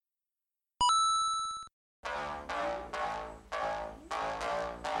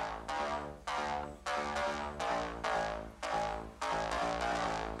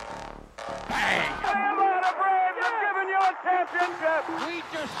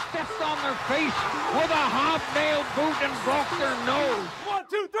pissed on their face with a hobnail boot and broke their nose. 1,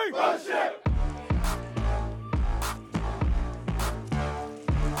 2, 3, push it!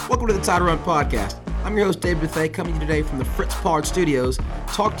 Welcome to the Title Run Podcast. I'm your host, David Bethay, coming to you today from the Fritz Pollard Studios to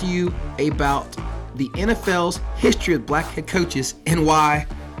talk to you about the NFL's history of black head coaches and why,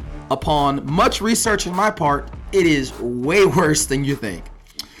 upon much research on my part, it is way worse than you think.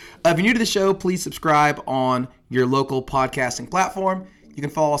 If you're new to the show, please subscribe on your local podcasting platform. You can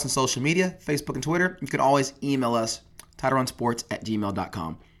follow us on social media, Facebook and Twitter. You can always email us,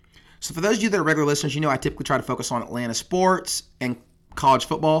 titlerunsports@gmail.com. So for those of you that are regular listeners, you know I typically try to focus on Atlanta sports and college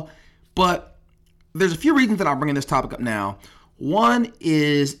football, but there's a few reasons that I'm bringing this topic up now. One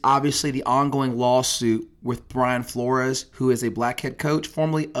is obviously the ongoing lawsuit with Brian Flores, who is a black head coach,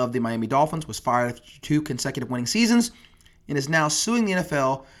 formerly of the Miami Dolphins, was fired after 2 consecutive winning seasons, and is now suing the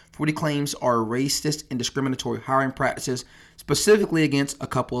NFL for what he claims are racist and discriminatory hiring practices, specifically against a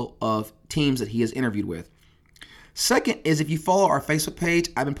couple of teams that he has interviewed with. Second is, if you follow our Facebook page,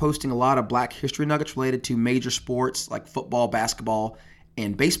 I've been posting a lot of black history nuggets related to major sports like football, basketball,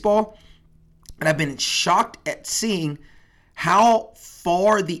 and baseball. And I've been shocked at seeing how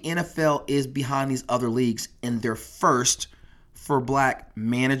far the NFL is behind these other leagues in their first for black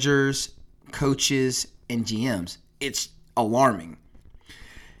managers, coaches, and GMs. It's alarming.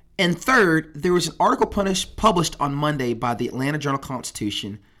 And third, there was an article published on Monday by the Atlanta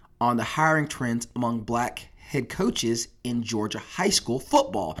Journal-Constitution on the hiring trends among black head coaches in Georgia high school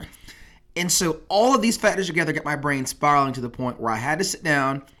football. And so all of these factors together got my brain spiraling to the point where I had to sit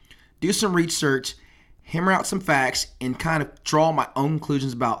down, do some research, hammer out some facts, and kind of draw my own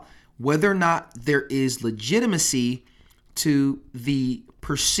conclusions about whether or not there is legitimacy to the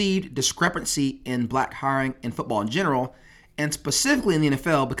perceived discrepancy in black hiring in football in general, and specifically in the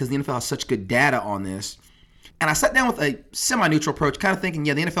NFL, because the NFL has such good data on this. And I sat down with a semi-neutral approach, kind of thinking,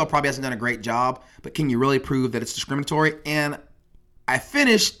 yeah, the NFL probably hasn't done a great job, but can you really prove that it's discriminatory? And I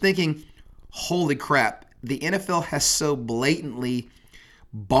finished thinking, holy crap, the NFL has so blatantly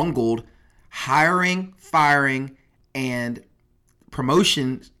bungled hiring, firing, and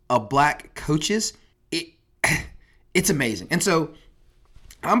promotion of black coaches. It's amazing. And so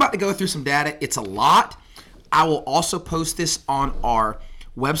I'm about to go through some data. It's a lot. I will also post this on our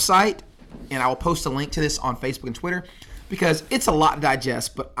website, and I will post a link to this on Facebook and Twitter because it's a lot to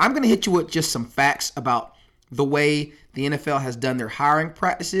digest. But I'm going to hit you with just some facts about the way the NFL has done their hiring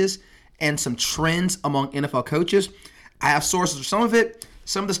practices and some trends among NFL coaches. I have sources for some of it.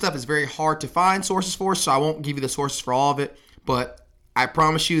 Some of the stuff is very hard to find sources for, so I won't give you the sources for all of it. But I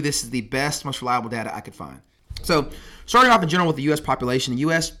promise you this is the best, most reliable data I could find. So starting off in general with the U.S. population, the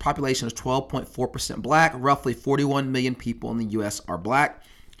U.S. population is 12.4% black. Roughly 41 million people in the U.S. are black.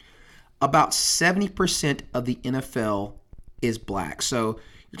 About 70% of the NFL is black. So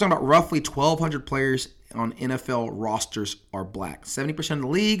you're talking about roughly 1,200 players on NFL rosters are black. 70% of the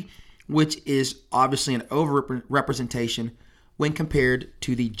league, which is obviously an overrepresentation when compared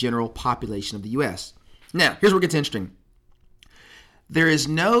to the general population of the U.S. Now, here's where it gets interesting. There is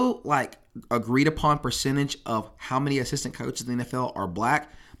no agreed upon percentage of how many assistant coaches in the NFL are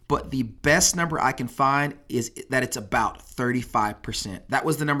black, but the best number I can find is that it's about 35%. That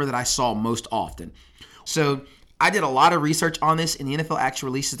was the number that I saw most often. So I did a lot of research on this, and the NFL actually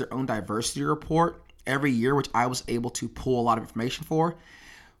releases their own diversity report every year, which I was able to pull a lot of information for.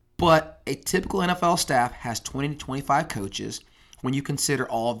 But a typical NFL staff has 20 to 25 coaches. When you consider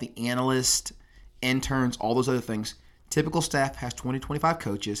all of the analysts, interns, all those other things, typical staff has 20 to 25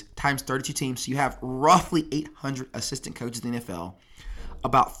 coaches times 32 teams. So you have roughly 800 assistant coaches in the NFL.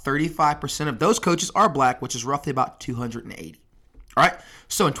 About 35% of those coaches are black, which is roughly about 280. All right.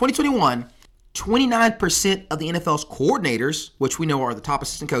 So in 2021, 29% of the NFL's coordinators, which we know are the top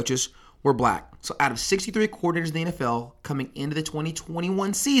assistant coaches, were black. So out of 63 coordinators in the NFL coming into the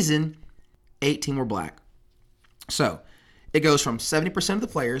 2021 season, 18 were black. So it goes from 70% of the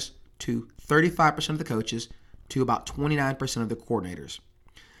players to 35% of the coaches to about 29% of the coordinators.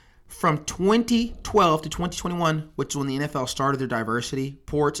 From 2012 to 2021, which is when the NFL started their diversity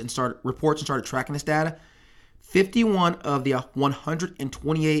reports and started tracking this data, 51 of the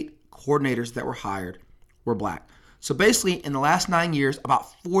 128 coordinators that were hired were black. So basically, in the last 9 years, about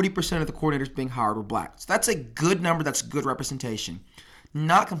 40% of the coordinators being hired were black. So that's a good number. That's good representation.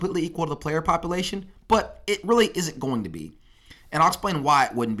 Not completely equal to the player population, but it really isn't going to be. And I'll explain why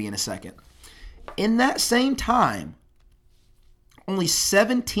it wouldn't be in a second. In that same time, only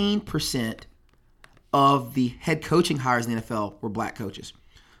 17% of the head coaching hires in the NFL were black coaches.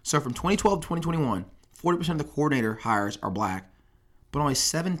 So from 2012 to 2021, 40% of the coordinator hires are black, but only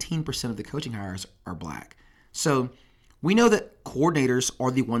 17% of the coaching hires are black. So We know that coordinators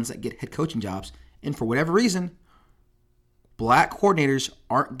are the ones that get head coaching jobs, and for whatever reason, black coordinators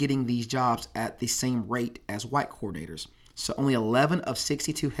aren't getting these jobs at the same rate as white coordinators. So only 11 of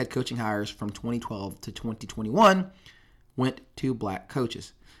 62 head coaching hires from 2012 to 2021 went to black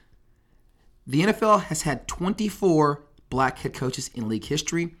coaches. The NFL has had 24 black head coaches in league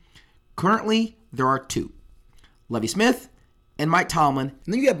history. Currently, there are 2, Lovie Smith and Mike Tomlin.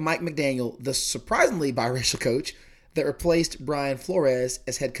 And then you have Mike McDaniel, the surprisingly biracial coach that replaced Brian Flores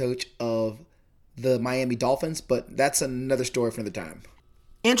as head coach of the Miami Dolphins, but that's another story for another time.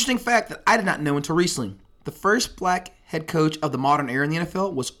 Interesting fact that I did not know until recently. The first black head coach of the modern era in the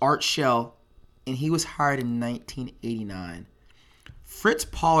NFL was Art Shell, and he was hired in 1989. Fritz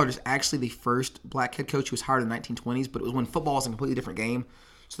Pollard is actually the first black head coach who was hired in the 1920s, but it was when football was a completely different game.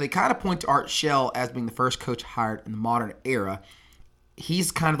 So they kind of point to Art Shell as being the first coach hired in the modern era.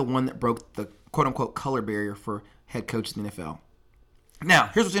 He's kind of the one that broke the quote-unquote color barrier for head coaches in the NFL. Now,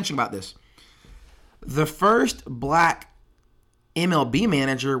 here's what's interesting about this. The first black MLB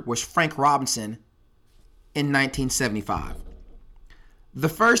manager was Frank Robinson in 1975. The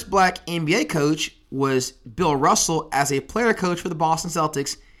first black NBA coach was Bill Russell as a player coach for the Boston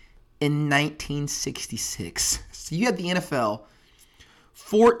Celtics in 1966. So you had the NFL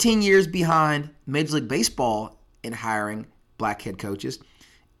 14 years behind Major League Baseball in hiring black head coaches,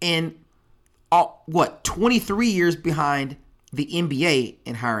 and 23 years behind the NBA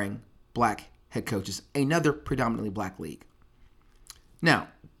in hiring black head coaches, another predominantly black league. Now,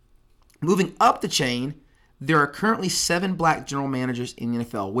 moving up the chain, there are currently 7 black general managers in the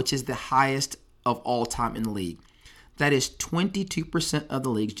NFL, which is the highest of all time in the league. That is 22% of the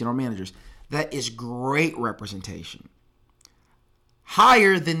league's general managers. That is great representation.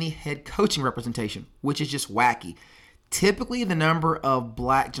 Higher than the head coaching representation, which is just wacky. Typically, the number of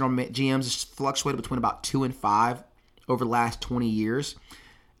black general GMs has fluctuated between about 2 and 5 over the last 20 years.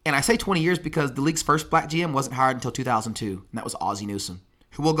 And I say 20 years because the league's first black GM wasn't hired until 2002, and that was Ozzie Newsome,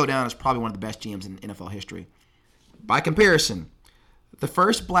 who will go down as probably one of the best GMs in NFL history. By comparison, the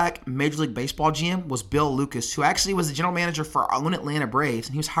first black Major League Baseball GM was Bill Lucas, who actually was the general manager for our own Atlanta Braves,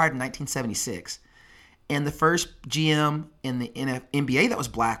 and he was hired in 1976. And the first GM in the NBA that was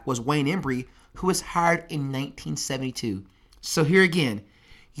black was Wayne Embry, who was hired in 1972. So here again,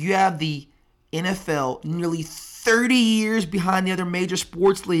 you have the NFL nearly 30 years behind the other major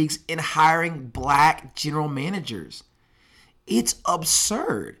sports leagues in hiring black general managers. It's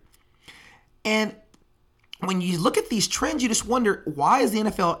absurd. And when you look at these trends, you just wonder, why is the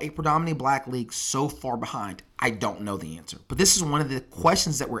NFL a predominantly black league so far behind? I don't know the answer, but this is one of the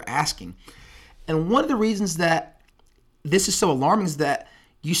questions that we're asking. And one of the reasons that this is so alarming is that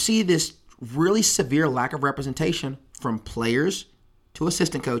you see this really severe lack of representation from players to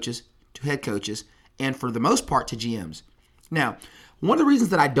assistant coaches to head coaches, and for the most part to GMs. Now, one of the reasons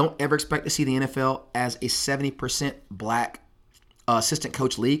that I don't ever expect to see the NFL as a 70% black assistant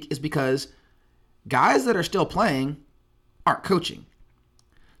coach league is because guys that are still playing aren't coaching.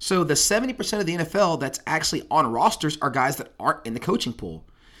 So the 70% of the NFL that's actually on rosters are guys that aren't in the coaching pool.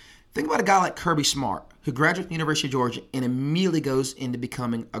 Think about a guy like Kirby Smart, who graduated from the University of Georgia and immediately goes into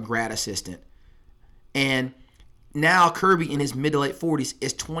becoming a grad assistant. And now Kirby in his mid to late 40s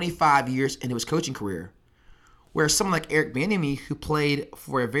is 25 years into his coaching career. Whereas someone like Eric Bieniemy, who played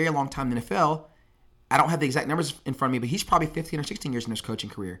for a very long time in the NFL, I don't have the exact numbers in front of me, but he's probably 15 or 16 years in his coaching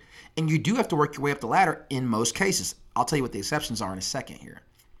career. And you do have to work your way up the ladder in most cases. I'll tell you what the exceptions are in a second here.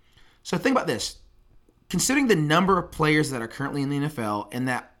 So think about this. Considering the number of players that are currently in the NFL, and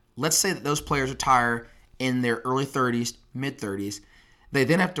that let's say that those players retire in their early 30s, mid 30s, they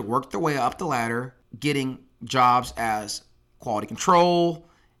then have to work their way up the ladder, getting jobs as quality control,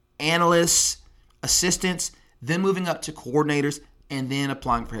 analysts, assistants, then moving up to coordinators, and then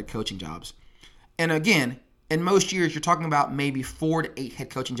applying for head coaching jobs. And again, in most years, you're talking about maybe 4 to 8 head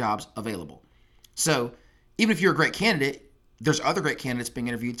coaching jobs available. So even if you're a great candidate, there's other great candidates being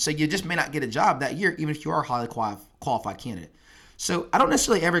interviewed. So you just may not get a job that year, even if you are a highly qualified candidate. So I don't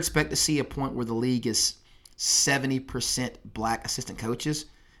necessarily ever expect to see a point where the league is 70% black assistant coaches.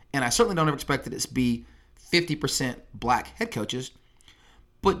 And I certainly don't ever expect it to be 50% black head coaches.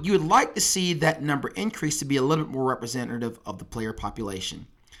 But you would like to see that number increase to be a little bit more representative of the player population.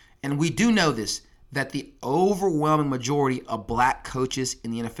 And we do know this, that the overwhelming majority of black coaches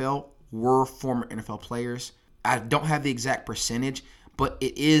in the NFL were former NFL players. I don't have the exact percentage, but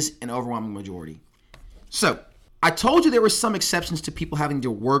it is an overwhelming majority. So I told you there were some exceptions to people having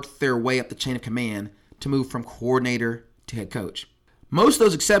to work their way up the chain of command to move from coordinator to head coach. Most of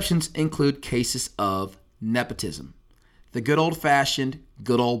those exceptions include cases of nepotism, the good old-fashioned,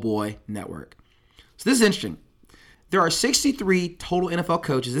 good old boy network. So this is interesting. There are 63 total NFL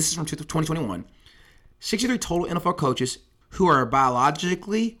coaches. This is from 2021. 63 total NFL coaches who are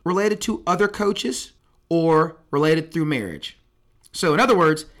biologically related to other coaches or related through marriage. So in other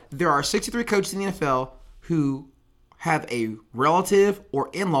words, there are 63 coaches in the NFL who have a relative or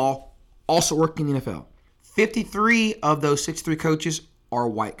in-law also working in the NFL. 53 of those 63 coaches are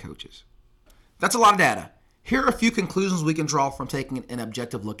white coaches. That's a lot of data. Here are a few conclusions we can draw from taking an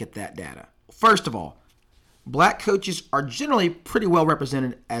objective look at that data. First of all, black coaches are generally pretty well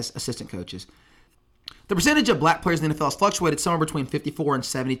represented as assistant coaches. The percentage of black players in the NFL has fluctuated somewhere between 54 and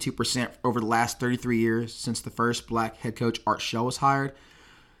 72% over the last 33 years since the first black head coach, Art Shell, was hired.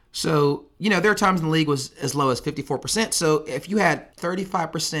 So, there are times in the league was as low as 54%. So if you had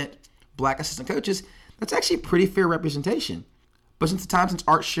 35% black assistant coaches, that's actually pretty fair representation. But since the time since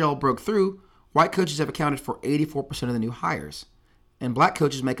Art Shell broke through, white coaches have accounted for 84% of the new hires. And black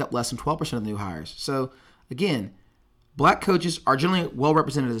coaches make up less than 12% of the new hires. So, again, black coaches are generally well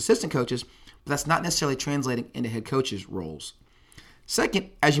represented as assistant coaches, but that's not necessarily translating into head coaches' roles. Second,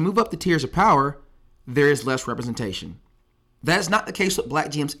 as you move up the tiers of power, there is less representation. That is not the case with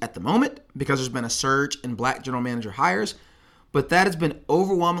black GMs at the moment because there's been a surge in black general manager hires, but that has been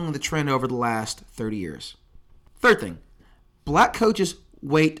overwhelmingly the trend over the last 30 years. Third thing, black coaches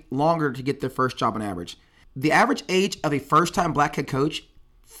wait longer to get their first job on average. The average age of a first-time black head coach,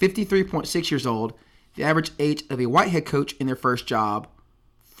 53.6 years old. The average age of a white head coach in their first job,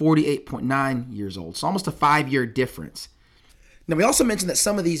 48.9 years old. So almost a 5-year difference. Now, we also mentioned that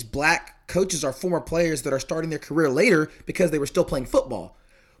some of these black coaches are former players that are starting their career later because they were still playing football.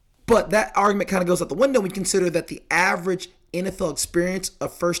 But that argument kind of goes out the window when we consider that the average NFL experience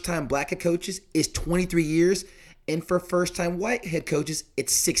of first-time black head coaches is 23 years, and for first-time white head coaches,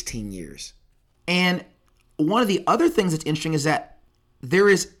 it's 16 years. And one of the other things that's interesting is that there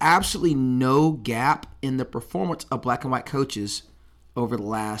is absolutely no gap in the performance of black and white coaches over the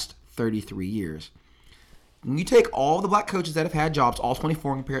last 33 years. When you take all the black coaches that have had jobs, all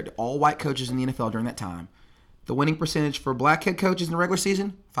 24, compared to all white coaches in the NFL during that time, the winning percentage for black head coaches in the regular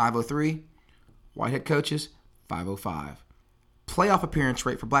season, 503. White head coaches, 505. Playoff appearance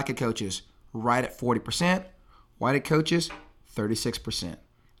rate for black head coaches, right at 40%. White head coaches, 36%.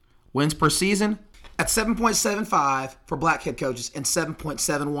 Wins per season, at 7.75 for black head coaches and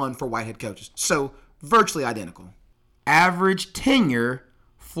 7.71 for white head coaches. So virtually identical. Average tenure,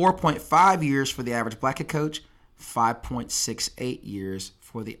 4.5 years for the average black head coach, 5.68 years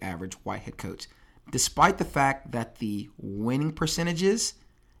for the average white head coach. Despite the fact that the winning percentages,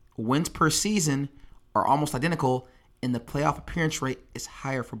 wins per season, are almost identical, and the playoff appearance rate is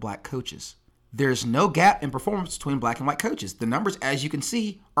higher for black coaches. There's no gap in performance between black and white coaches. The numbers, as you can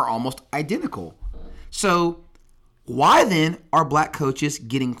see, are almost identical. So why then are black coaches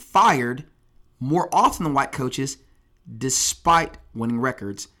getting fired more often than white coaches despite winning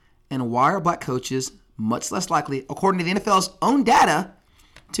records? And why are black coaches much less likely, according to the NFL's own data,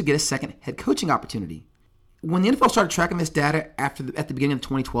 to get a second head coaching opportunity? When the NFL started tracking this data at the beginning of the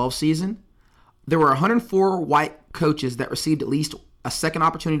 2012 season, there were 104 white coaches that received at least a second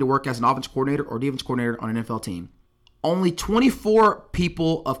opportunity to work as an offense coordinator or defense coordinator on an NFL team. Only 24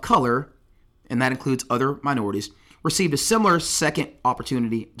 people of color, and that includes other minorities, received a similar second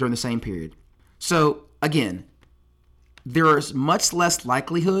opportunity during the same period. So, again, there is much less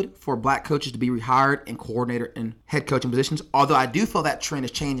likelihood for black coaches to be rehired in coordinator and head coaching positions, although I do feel that trend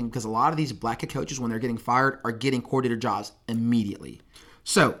is changing because a lot of these black head coaches, when they're getting fired, are getting coordinator jobs immediately.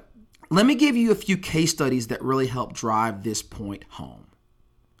 So, let me give you a few case studies that really help drive this point home.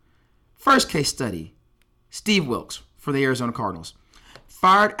 First case study, Steve Wilks for the Arizona Cardinals.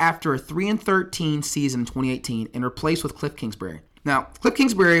 Fired after a 3-13 season in 2018 and replaced with Cliff Kingsbury. Now, Cliff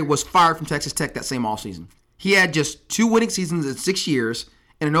Kingsbury was fired from Texas Tech that same offseason. He had just 2 winning seasons in 6 years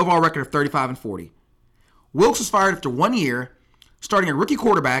and an overall record of 35-40. Wilks was fired after 1 year, starting a rookie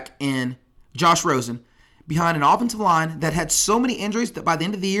quarterback in Josh Rosen behind an offensive line that had so many injuries that by the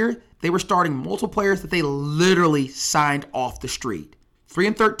end of the year, they were starting multiple players that they literally signed off the street.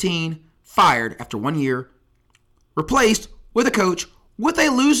 3-13, fired after 1 year, replaced with a coach with a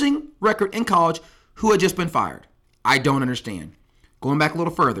losing record in college who had just been fired. I don't understand. Going back a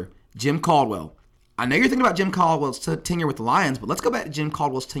little further, Jim Caldwell. I know you're thinking about Jim Caldwell's tenure with the Lions, but let's go back to Jim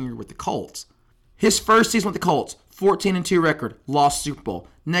Caldwell's tenure with the Colts. His first season with the Colts, 14-2 record, lost Super Bowl.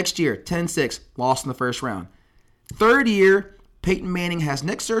 Next year, 10-6, lost in the first round. Third year, Peyton Manning has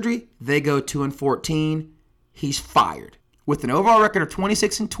neck surgery. They go 2-14. He's fired. With an overall record of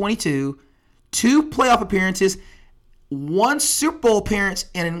 26-22, 2 playoff appearances, 1 Super Bowl appearance,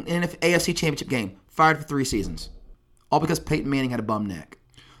 and an AFC Championship game. Fired for 3 seasons. All because Peyton Manning had a bum neck.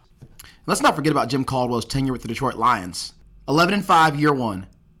 Let's not forget about Jim Caldwell's tenure with the Detroit Lions. 11-5 year 1,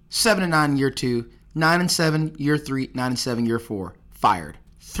 7-9 year 2, 9-7 year 3, 9-7 year 4. Fired.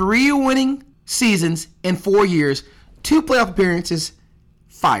 3 winning seasons in 4 years, 2 playoff appearances.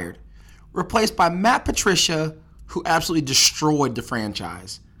 Fired. Replaced by Matt Patricia, who absolutely destroyed the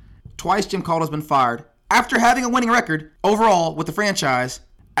franchise. Twice Jim Caldwell's been fired after having a winning record overall with the franchise.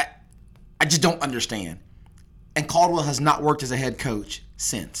 I just don't understand. And Caldwell has not worked as a head coach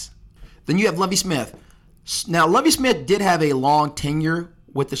since. Then you have Lovie Smith. Now, Lovie Smith did have a long tenure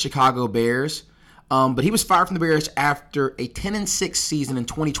with the Chicago Bears, but he was fired from the Bears after a 10-6 season in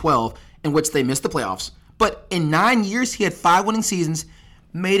 2012 in which they missed the playoffs. But in 9 years, he had 5 winning seasons,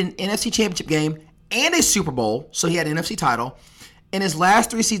 made an NFC Championship game and a Super Bowl, so he had an NFC title. In his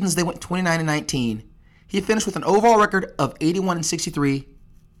last 3 seasons, they went 29-19. He finished with an overall record of 81-63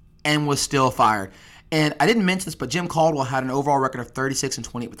 and was still fired. And I didn't mention this, but Jim Caldwell had an overall record of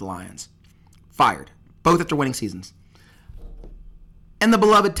 36-28 with the Lions. Fired. Both after winning seasons. And the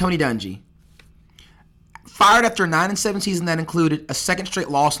beloved Tony Dungy. Fired after a 9-7 season that included a second straight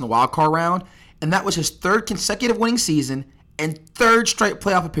loss in the wild card round, and that was his 3rd consecutive winning season and 3rd straight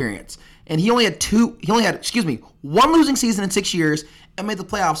playoff appearance. And he only had 1 losing season in 6 years and made the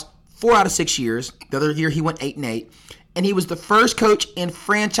playoffs 4 out of 6 years. The other year he went 8-8. And he was the first coach in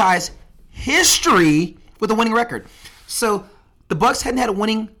franchise history with a winning record. So the Bucs hadn't had a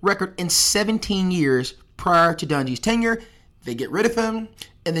winning record in 17 years prior to Dungy's tenure. They get rid of him,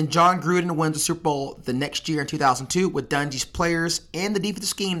 and then John Gruden wins the Super Bowl the next year in 2002 with Dungy's players and the defensive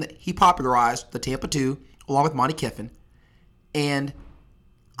scheme that he popularized, the Tampa 2, along with Monty Kiffin. And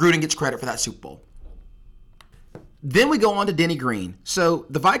Gruden gets credit for that Super Bowl. Then we go on to Denny Green. So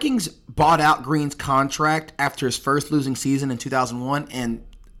the Vikings bought out Green's contract after his first losing season in 2001. And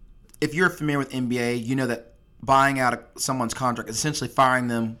if you're familiar with NBA, you know that buying out someone's contract is essentially firing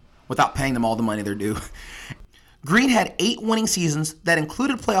them without paying them all the money they're due. Green had 8 winning seasons that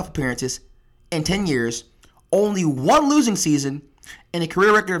included playoff appearances in 10 years, only 1 losing season, and a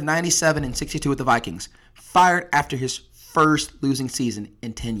career record of 97-62 with the Vikings. Fired after his first losing season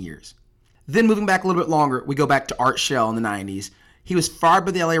in 10 years. Then moving back a little bit longer, we go back to Art Shell in the 90s. He was fired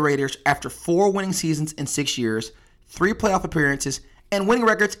by the LA Raiders after 4 winning seasons in 6 years, 3 playoff appearances, and winning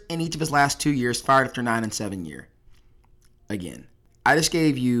records in each of his last 2 years, fired after 9-7 year. Again, I just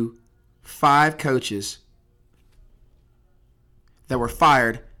gave you 5 coaches that were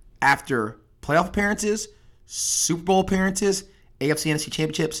fired after playoff appearances, Super Bowl appearances, AFC NFC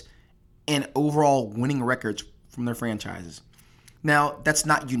championships, and overall winning records from their franchises. Now, that's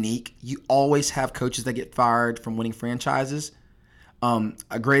not unique. You always have coaches that get fired from winning franchises.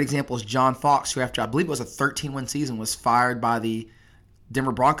 A great example is John Fox, who after I believe it was a 13-win season was fired by the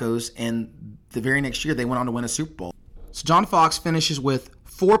Denver Broncos, and the very next year they went on to win a Super Bowl. So John Fox finishes with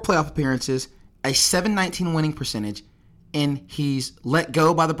 4 playoff appearances, a 7-19 winning percentage, and he's let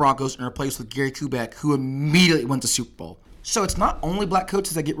go by the Broncos and replaced with Gary Kubiak, who immediately went to Super Bowl. So it's not only black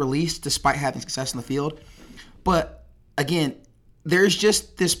coaches that get released despite having success in the field, but again, there's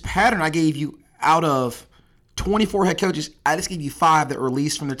just this pattern I gave you out of 24 head coaches. I just gave you 5 that were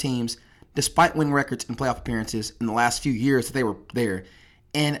released from their teams despite winning records and playoff appearances in the last few years that they were there.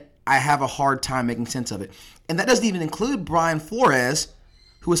 And I have a hard time making sense of it. And that doesn't even include Brian Flores,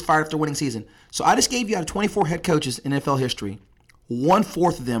 who was fired after winning season. So I just gave you out of 24 head coaches in NFL history,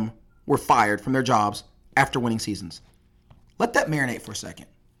 1/4 of them were fired from their jobs after winning seasons. Let that marinate for a second.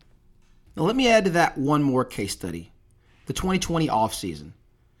 Now let me add to that one more case study, the 2020 offseason.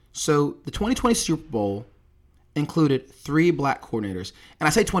 So the 2020 Super Bowl included 3 black coordinators. And I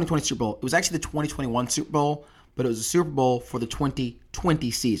say 2020 Super Bowl, it was actually the 2021 Super Bowl, but it was a Super Bowl for the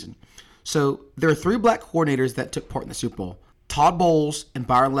 2020 season. So there are 3 black coordinators that took part in the Super Bowl. Todd Bowles and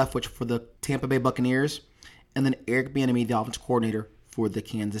Byron Leftwich for the Tampa Bay Buccaneers, and then Eric Bieniemy, the offensive coordinator for the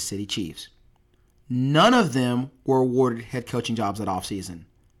Kansas City Chiefs. None of them were awarded head coaching jobs that offseason.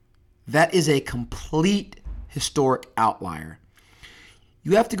 That is a complete historic outlier.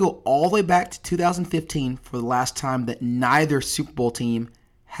 You have to go all the way back to 2015 for the last time that neither Super Bowl team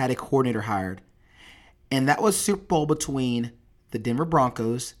had a coordinator hired. And that was Super Bowl between the Denver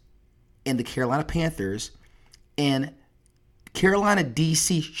Broncos and the Carolina Panthers. And Carolina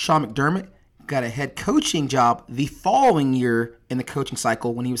DC Sean McDermott got a head coaching job the following year in the coaching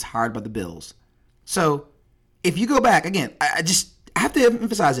cycle when he was hired by the Bills. So if you go back, again, I have to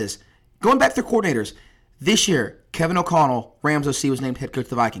emphasize this. Going back through coordinators, this year, Kevin O'Connell, Rams OC, was named head coach of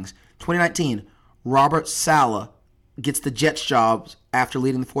the Vikings. 2019, Robert Saleh gets the Jets jobs after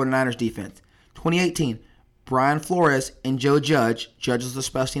leading the 49ers defense. 2018, Brian Flores and Joe Judge. Judge was the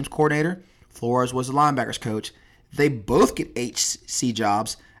special teams coordinator. Flores was the linebackers coach. They both get HC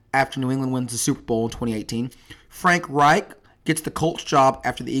jobs after New England wins the Super Bowl in 2018. Frank Reich gets the Colts job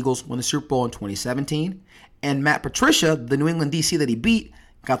after the Eagles win the Super Bowl in 2017. And Matt Patricia, the New England DC that he beat,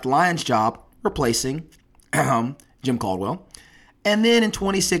 got the Lions job, replacing Jim Caldwell. And then in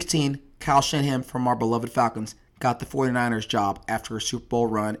 2016, Kyle Shanahan from our beloved Falcons got the 49ers job after a Super Bowl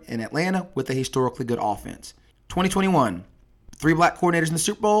run in Atlanta with a historically good offense. 2021, 3 black coordinators in the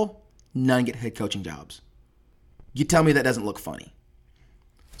Super Bowl, none get head coaching jobs. You tell me that doesn't look funny.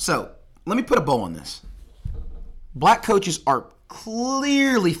 So, let me put a bow on this. Black coaches are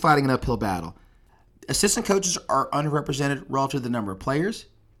clearly fighting an uphill battle. Assistant coaches are underrepresented relative to the number of players.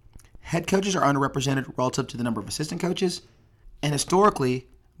 Head coaches are underrepresented relative to the number of assistant coaches. And historically,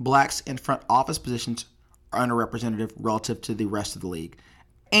 blacks in front office positions are underrepresented relative to the rest of the league.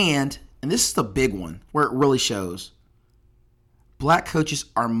 And this is the big one where it really shows, black coaches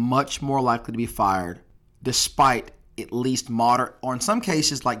are much more likely to be fired despite at least moderate, or in some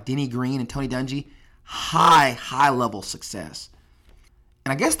cases like Denny Green and Tony Dungy, high level success.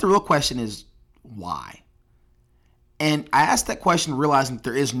 And I guess the real question is why? And I asked that question realizing that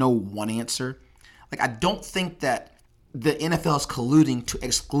there is no one answer. Like, I don't think that the NFL is colluding to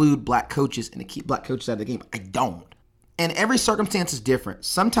exclude black coaches and to keep black coaches out of the game. I don't. And every circumstance is different.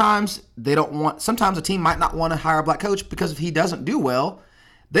 Sometimes a team might not want to hire a black coach because if he doesn't do well,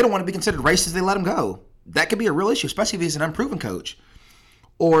 they don't want to be considered racist, they let him go. That could be a real issue, especially if he's an unproven coach.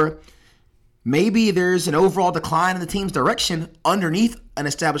 Or maybe there's an overall decline in the team's direction underneath an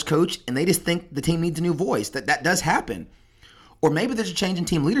established coach, and they just think the team needs a new voice. That does happen. Or maybe there's a change in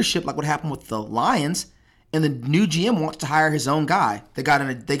team leadership, like what happened with the Lions, and the new GM wants to hire his own guy. They got a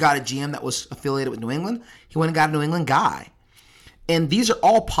GM that was affiliated with New England. He went and got a New England guy. And these are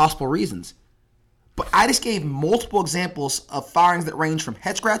all possible reasons. But I just gave multiple examples of firings that range from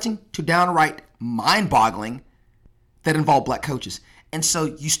head-scratching to downright mind-boggling that involve black coaches. And so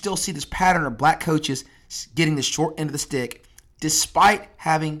you still see this pattern of black coaches getting the short end of the stick despite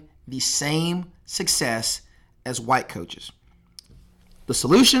having the same success as white coaches. The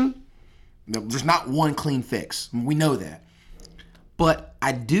solution? There's not one clean fix. We know that. But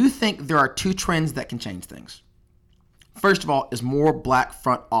I do think there are 2 trends that can change things. First of all is more black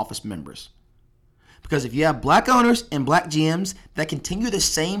front office members. Because if you have black owners and black GMs that continue the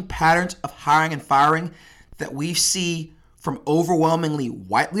same patterns of hiring and firing that we see from overwhelmingly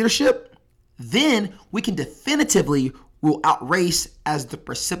white leadership, then we can definitively rule out race as the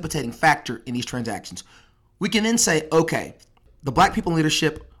precipitating factor in these transactions. We can then say, okay, the black people in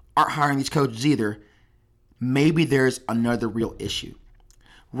leadership aren't hiring these coaches either. Maybe there's another real issue.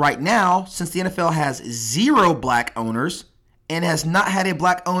 Right now, since the NFL has 0 black owners and has not had a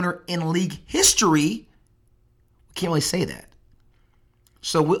black owner in league history, we can't really say that.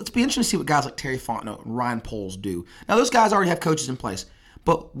 So it's be interesting to see what guys like Terry Fontenot and Ryan Poles do. Now, those guys already have coaches in place,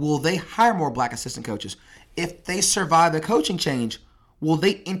 but will they hire more black assistant coaches? If they survive the coaching change, will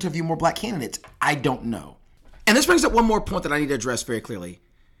they interview more black candidates? I don't know. And this brings up one more point that I need to address very clearly.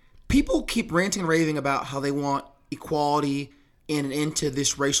 People keep ranting and raving about how they want equality and an end to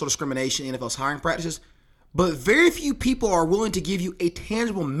this racial discrimination in NFL's hiring practices, but very few people are willing to give you a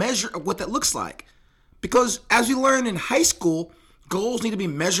tangible measure of what that looks like. Because as we learned in high school, goals need to be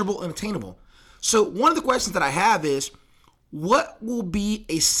measurable and attainable. So one of the questions that I have is, what will be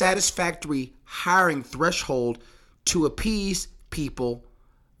a satisfactory hiring threshold to appease people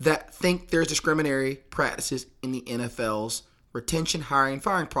that think there's discriminatory practices in the NFL's retention, hiring, and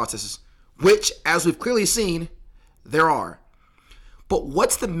firing processes? Which, as we've clearly seen, there are. But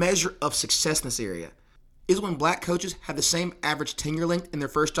what's the measure of success in this area? Is when black coaches have the same average tenure length in their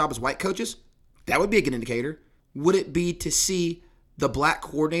first job as white coaches? That would be a good indicator. Would it be to see the black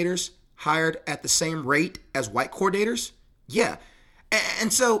coordinators hired at the same rate as white coordinators? Yeah.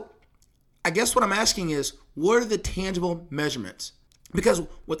 And so I guess what I'm asking is, what are the tangible measurements? Because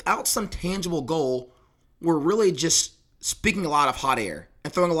without some tangible goal, we're really just speaking a lot of hot air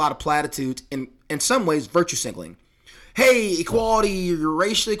and throwing a lot of platitudes and in some ways virtue signaling. Hey, equality,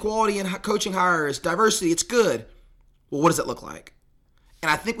 racial equality in coaching hires, diversity, it's good. Well, what does it look like? And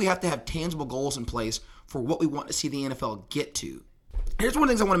I think we have to have tangible goals in place for what we want to see the NFL get to. Here's one of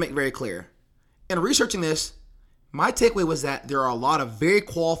the things I want to make very clear. In researching this, my takeaway was that there are a lot of very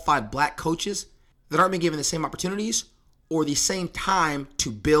qualified black coaches that aren't being given the same opportunities or the same time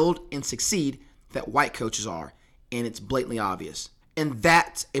to build and succeed that white coaches are. And it's blatantly obvious. And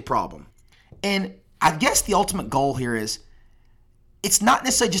that's a problem. And I guess the ultimate goal here is, it's not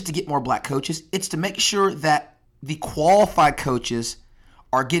necessarily just to get more black coaches. It's to make sure that the qualified coaches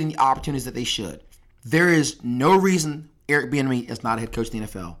are getting the opportunities that they should. There is no reason Eric Bieniemy is not a head coach in the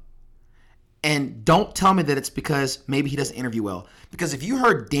NFL. And don't tell me that it's because maybe he doesn't interview well. Because if you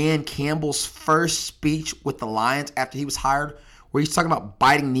heard Dan Campbell's first speech with the Lions after he was hired, where he's talking about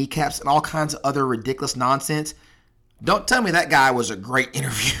biting kneecaps and all kinds of other ridiculous nonsense, don't tell me that guy was a great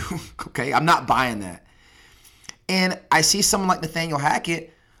interview. Okay, I'm not buying that. And I see someone like Nathaniel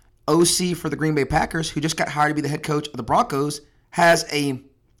Hackett, OC for the Green Bay Packers, who just got hired to be the head coach of the Broncos, has a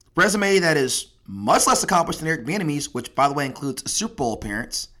resume that is much less accomplished than Eric Bieniemy's, which, by the way, includes a Super Bowl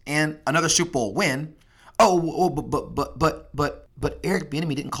appearance and another Super Bowl win. But Eric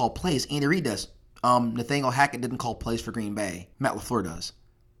Bieniemy didn't call plays. Andy Reid does. Nathaniel Hackett didn't call plays for Green Bay. Matt LaFleur does.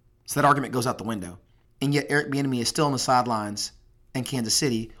 So that argument goes out the window. And yet Eric Bieniemy is still on the sidelines in Kansas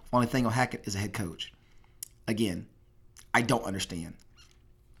City while Nathaniel Hackett is a head coach. Again, I don't understand.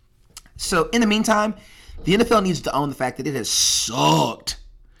 So in the meantime, the NFL needs to own the fact that it has sucked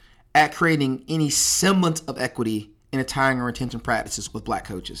at creating any semblance of equity in its hiring and retention practices with black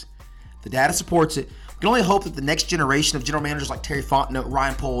coaches. The data supports it. We can only hope that the next generation of general managers like Terry Fontenot,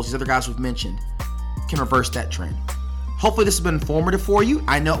 Ryan Poles, these other guys we've mentioned, can reverse that trend. Hopefully this has been informative for you.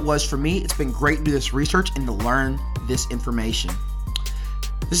 I know it was for me. It's been great to do this research and to learn this information.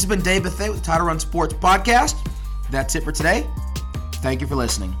 This has been Dave Bethea with the Title Run Sports Podcast. That's it for today. Thank you for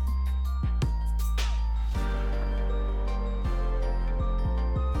listening.